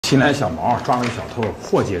新来小毛抓了个小偷，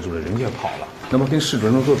货接住了，人却跑了，那不跟市主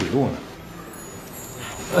任做笔录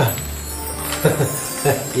呢？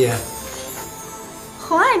爹，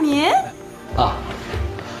洪爱民啊，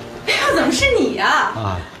哎呀，怎么是你呀？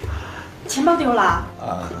啊，钱包丢了？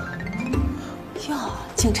啊，哟，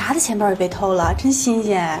警察的钱包也被偷了，真新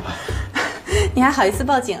鲜！你还好意思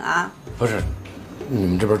报警啊？不是，你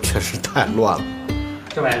们这边确实太乱了。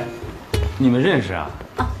这位，你们认识啊？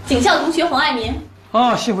啊，警校同学洪爱民。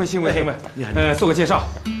哦，幸会。做个介绍，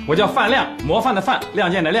我叫范亮，模范的范，亮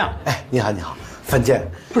剑的亮。哎，你好，范建，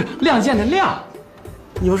不是亮剑的亮，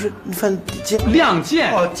你不是范建？亮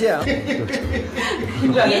剑。哦，建。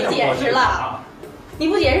别解释了，你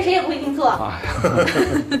不解释谁也不会听错。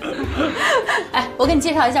哎，我给你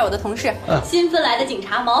介绍一下我的同事，新分来的警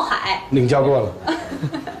察毛海。领教过了。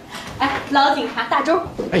哎，老警察大周。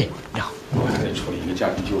哎，你好，我还得处理一个家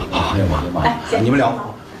庭纠纷。好，哎，你们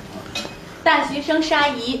聊。大学生沙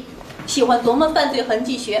姨，喜欢琢磨犯罪痕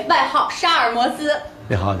迹学，外号沙尔摩斯。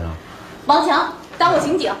你好。王强，当过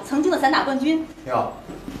刑警，曾经的散打冠军。你好。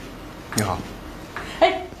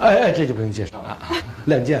哎，这就不用介绍了。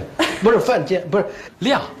亮剑，不是范建，不是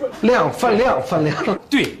亮，范亮。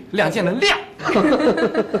对，亮剑的亮。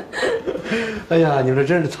哎呀，你们这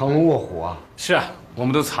真是藏龙卧虎啊！是啊，我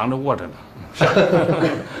们都藏着掇着呢。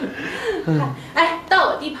哎，到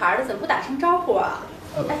我地盘了，怎么不打声招呼啊？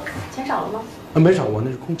哎，钱少了吗？没少，我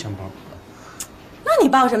那是空钱包。那你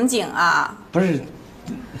报什么警啊？不是，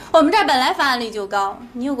我们这儿本来发案率就高，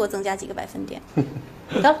你又给我增加几个百分点。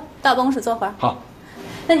走，到办公室坐会儿。好。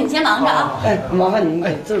那你们先忙着啊。哎，麻烦你，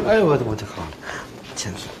哎，这，哎，我这好，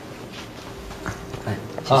签字。哎，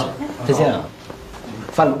好，再见啊，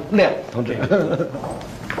范亮同志。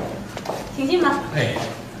请进吧。哎，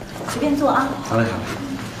随便坐啊。好嘞。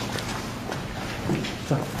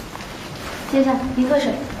坐。先生，您喝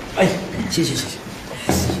水。哎，谢谢。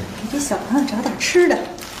给这小朋友找点吃的。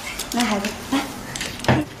来，孩子，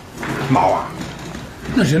来。毛啊，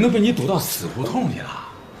那人都被你堵到死胡同里了，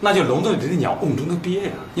那就笼子里的鸟，瓮中的鳖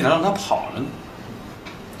呀，你咋让他跑了呢？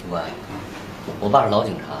喂，我爸是老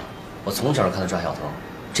警察，我从小就看他抓小偷，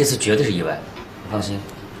这次绝对是意外。你放心，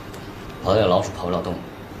跑得了老鼠跑不了洞，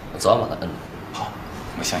我早晚把他摁了。好，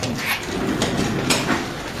我相信你。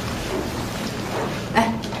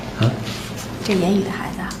哎，这言语的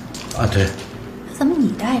孩子啊？啊，对。那怎么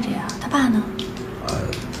你带着呀？他爸呢？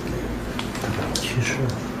去世了。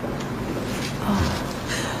哦，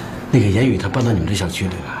那个言语他搬到你们这小区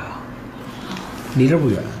里来了，离这不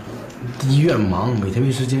远，医院忙，每天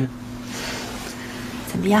没时间。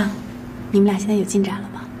怎么样？你们俩现在有进展了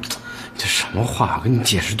吗？这什么话？我跟你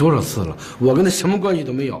解释多少次了，我跟他什么关系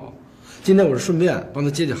都没有。今天我是顺便帮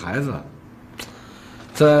他接接孩子，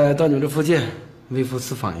再到你们这附近微服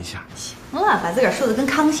私访一下。行了，把自个儿说的跟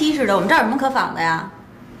康熙似的，我们这儿有什么可访的呀？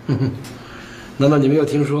难道你没有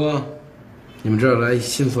听说你们这儿来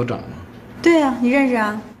新所长吗？对呀，你认识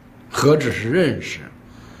啊？何止是认识，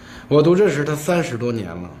我都认识他30多年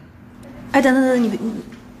了。哎，等，你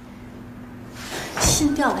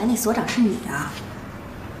新调来那所长是你啊？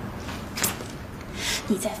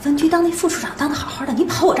你在分局当那副处长当的好好的，你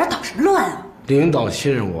跑我这儿捣什么乱啊？领导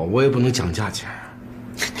信任我，我也不能讲价钱。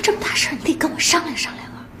那这么大事儿，你得跟我商量商量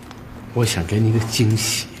啊。我想给你一个惊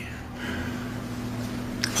喜。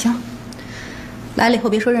行，来了以后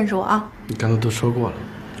别说认识我啊。你刚才都说过了，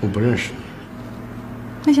我不认识你。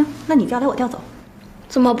那行，那你调来我调走。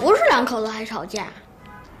怎么不是两口子还吵架？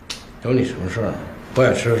有你什么事儿？不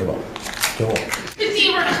爱吃是吧？给我。这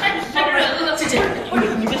地方太伤人了！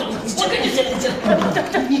你别走，我跟你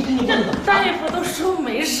这大夫都说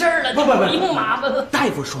没事了，不不用麻烦了。大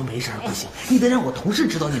夫说没事不行，你得让我同事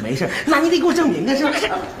知道你没事，那你得给我证明啊，是不是？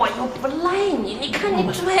我又不赖你，你看你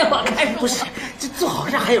拽我干什么？不是，这做好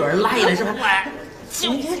事还有人赖呢，是吧？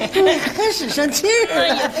你还使上劲儿？我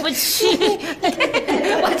也不去，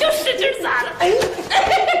我就使劲撒了。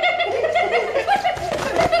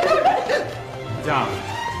家，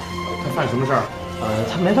他犯什么事儿？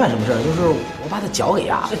他没犯什么事儿，就是我把他脚给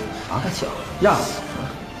压了。啊，脚压死。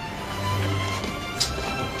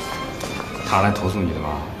他来投诉你的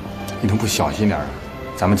吧？你能不小心点啊？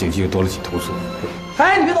咱们警局又多了起投诉。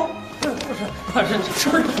哎，你别走！不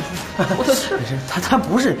是，他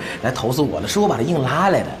不是来投诉我的，是我把他硬拉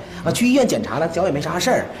来的。啊，去医院检查了，脚也没啥事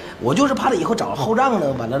儿。我就是怕他以后找后账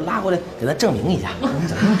呢，把他拉过来给他证明一下。你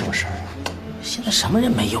怎么那么多事儿啊？现在什么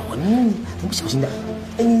人没有啊？你不小心点。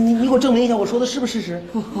哎，你给我证明一下，我说的是不是事实？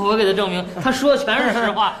我给他证明，他说的全是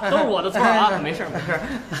实话，都是我的错啊！没事。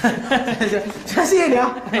行，谢谢你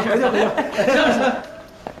啊，回去。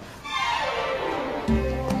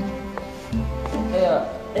哎呀，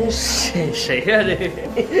哎，谁呀？这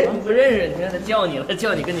个不认识，你看他叫你了，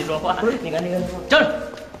叫你跟你说话。你看，站着，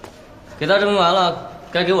给他证明完了，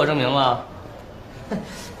该给我证明了。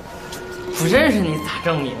不认识你咋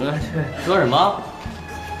证明啊？这说什么？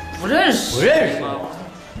不认识吗？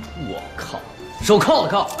我靠，手铐的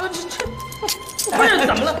铐。这不是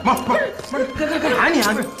怎么了？不是，干啥你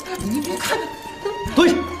啊？你别看，蹲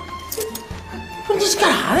下。不是你是干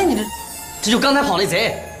啥呢？你这就刚才跑那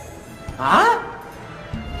贼，啊？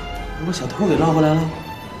你把小偷给捞回来了？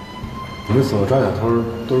你们所有抓小偷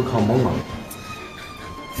都是靠蒙吗？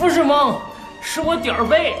不是蒙，是我点儿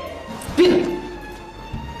背。闭嘴！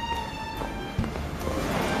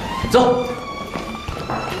走。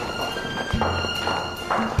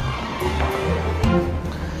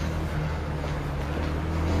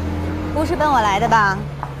不是奔我来的吧？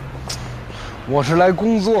我是来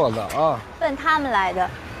工作的啊。奔他们来的。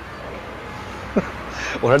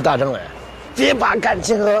我是大政委，别把感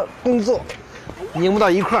情和工作拧不到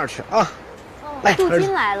一块儿去啊！来，镀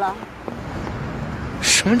金来了。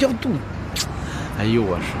什么叫镀？哎呦，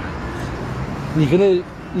我说，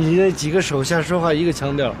你那几个手下说话一个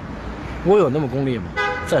腔调，我有那么功利吗？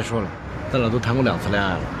再说了，咱俩都谈过2次恋爱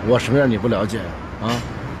了，我什么样你不了解啊？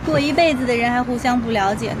过一辈子的人还互相不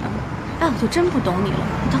了解呢。哎，我就真不懂你了，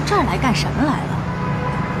你到这儿来干什么来了？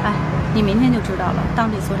哎，你明天就知道了，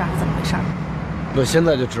当这所长是怎么回事。我现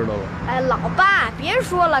在就知道了。哎，老爸，别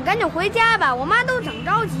说了，赶紧回家吧，我妈都等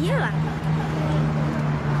着急了。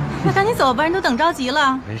那赶紧走吧，人都等着急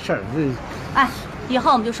了。没事儿，这。哎，以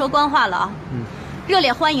后我们就说官话了啊。热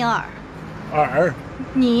烈欢迎尔。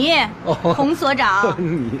你，洪所长。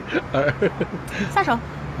你撒手。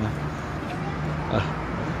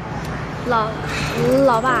老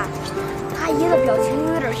爸，阿姨的表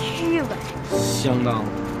情有点虚呗。相当。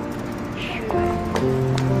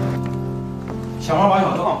小王把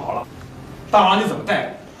小偷放跑了，大王你怎么带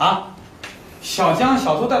的啊？小江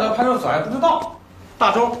小偷带到派出所还不知道，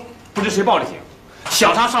大周不知谁报的警，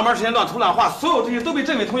小常上班时间乱涂乱画，所有这些都被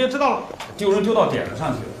政委同学知道了，丢人丢到点子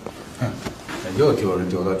上去了。哼，又丢人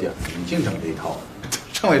丢到点子，你净整这一套。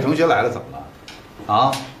政委同学来了怎么了？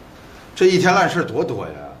啊，这一天烂事多多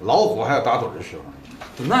呀，老虎还有打盹的时候。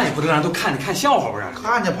那也不能让人都看笑话不让人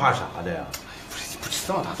看见怕啥的呀？不知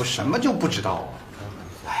道他不什么就不知道啊？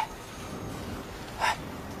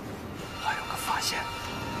我有个发现。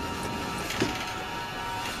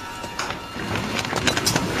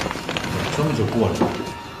这么就过了？从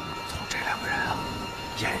这2个人啊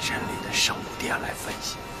眼神里的生物点来分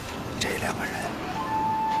析，这2个人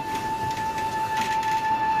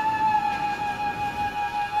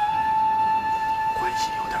关系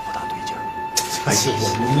有点不大对劲儿。哎呦，我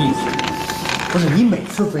的意思，不是你每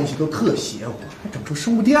次分析都特邪乎，还整出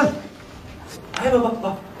生物电来。哎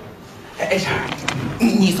不，哎婶儿，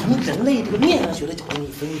你从人类这个面相学的角度你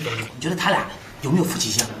分析，你觉得他俩有没有夫妻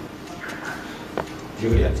相？一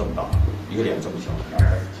个脸这么大，一个脸这么小。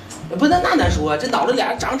不，那难说啊，这脑袋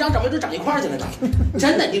俩长怎么就长一块儿去了呢？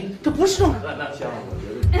真的，你这不是这种。那行，我觉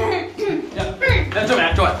得。哎，政委，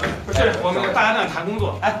不是我们大家在谈工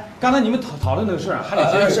作。哎，刚才你们讨论那个事儿，还得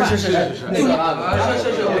接着。是，那个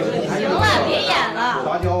是，行了，别演了，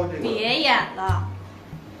别演了。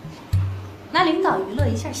那领导娱乐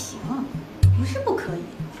一下行，不是不可以。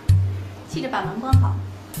记着把门关好。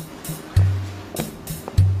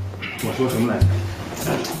我说什么来着？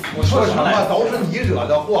我说什么都是你惹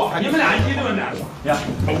的祸，你们俩议论点呀。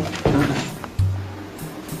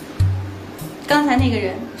刚才那个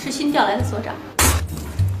人是新调来的所长。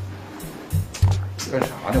干啥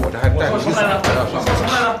呢？我这还带着雨伞来了，上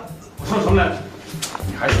班。我说什么来着？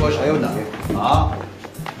你还说谁呢？啊？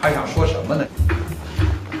还想说什么呢？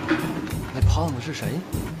那胖子是谁？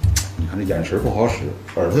你看这眼神不好使，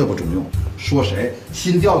耳朵也不中用。说谁？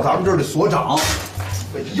新调咱们这儿的所长。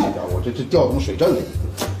哎呦，我这调动水阵里，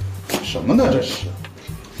什么呢？这是？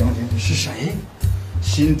行，是谁？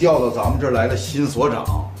新调到咱们这儿来的新所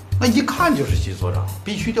长，那一看就是新所长，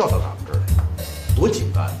必须调到咱们这儿来，多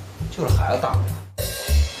简单，就是孩子大不了。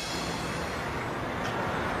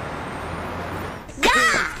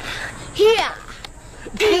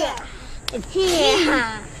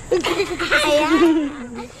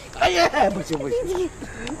哎呀，不行！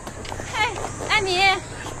哎，艾米，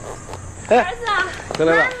儿子啊，回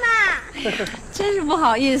来了。妈妈，真是不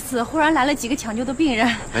好意思，忽然来了几个抢救的病人。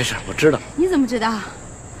没事，我知道。你怎么知道？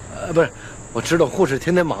不是，我知道护士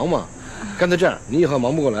天天忙嘛。干脆这样，你以后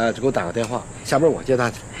忙不过来就给我打个电话，下班我接他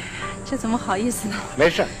去。这怎么好意思呢？没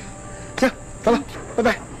事，行，走了，拜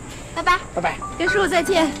拜。拜拜，跟叔叔再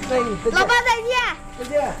见。老爸再见。再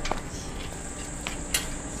见。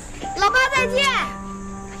老爸再见。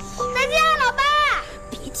再见，老爸。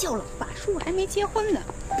别叫老爸，叔叔还没结婚呢。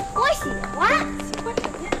我喜欢。喜欢什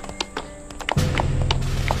么呀？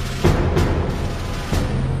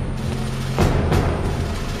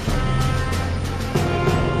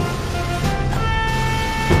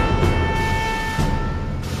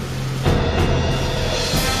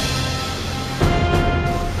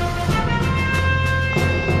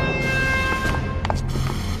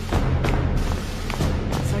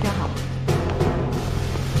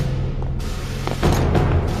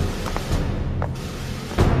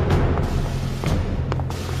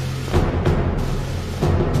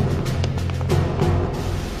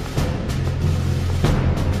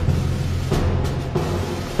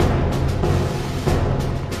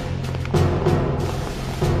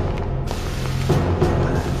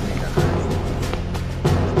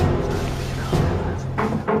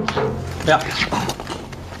呀，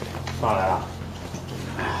上来了。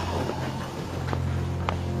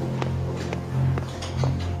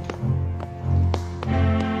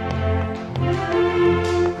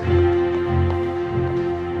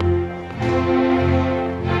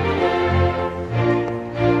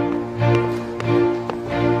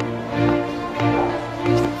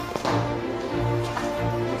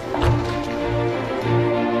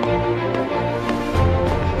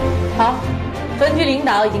好，分局领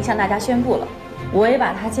导已经向大家宣布了，我也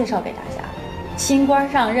把他介绍给大家了。新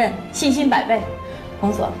官上任，信心百倍。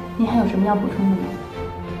洪所，你还有什么要补充的吗？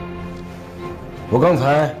我刚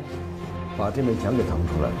才把这面墙给腾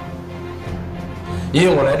出来了，因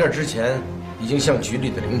为我来这儿之前已经向局里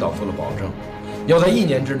的领导做了保证，要在1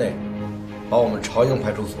年之内把我们朝阳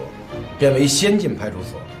派出所变为先进派出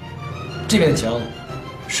所。这面墙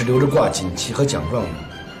是留着挂锦旗和奖状用的。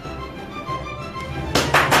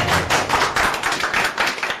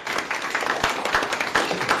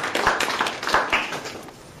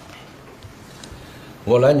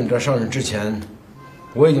我来你们这儿上任之前，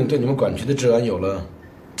我已经对你们管区的治安有了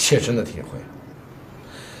切身的体会。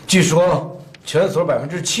据说全所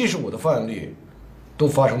75%的犯案率都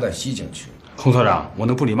发生在西景区。洪所长，我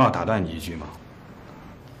能不礼貌打断你一句吗？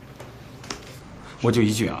我就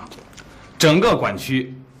一句啊，整个管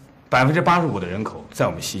区85%的人口在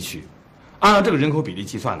我们西区，按照这个人口比例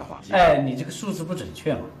计算的话，哎，你这个数字不准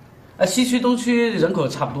确嘛？西区、东区人口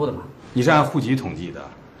差不多的嘛。你是按户籍统计的。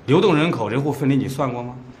流动人口、人户分离，你算过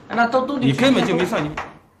吗？那都你根本就没算。你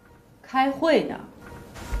开会呢，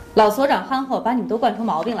老所长憨厚，把你们都惯出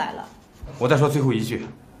毛病来了。我再说最后一句。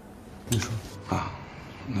你说啊，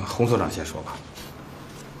那洪所长先说吧。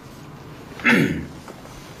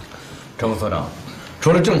陈副所长，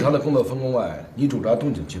除了正常的工作分工外，你主抓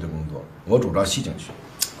东景区的工作，我主抓西景区。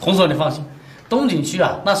洪所，你放心，东景区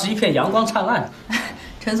啊，那是一片阳光灿烂。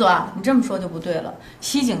陈所啊，你这么说就不对了，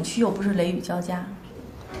西景区又不是雷雨交加。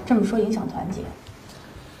这么说影响团结。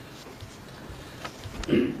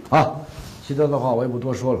啊，其他的话我也不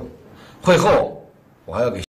多说了。会后我还要给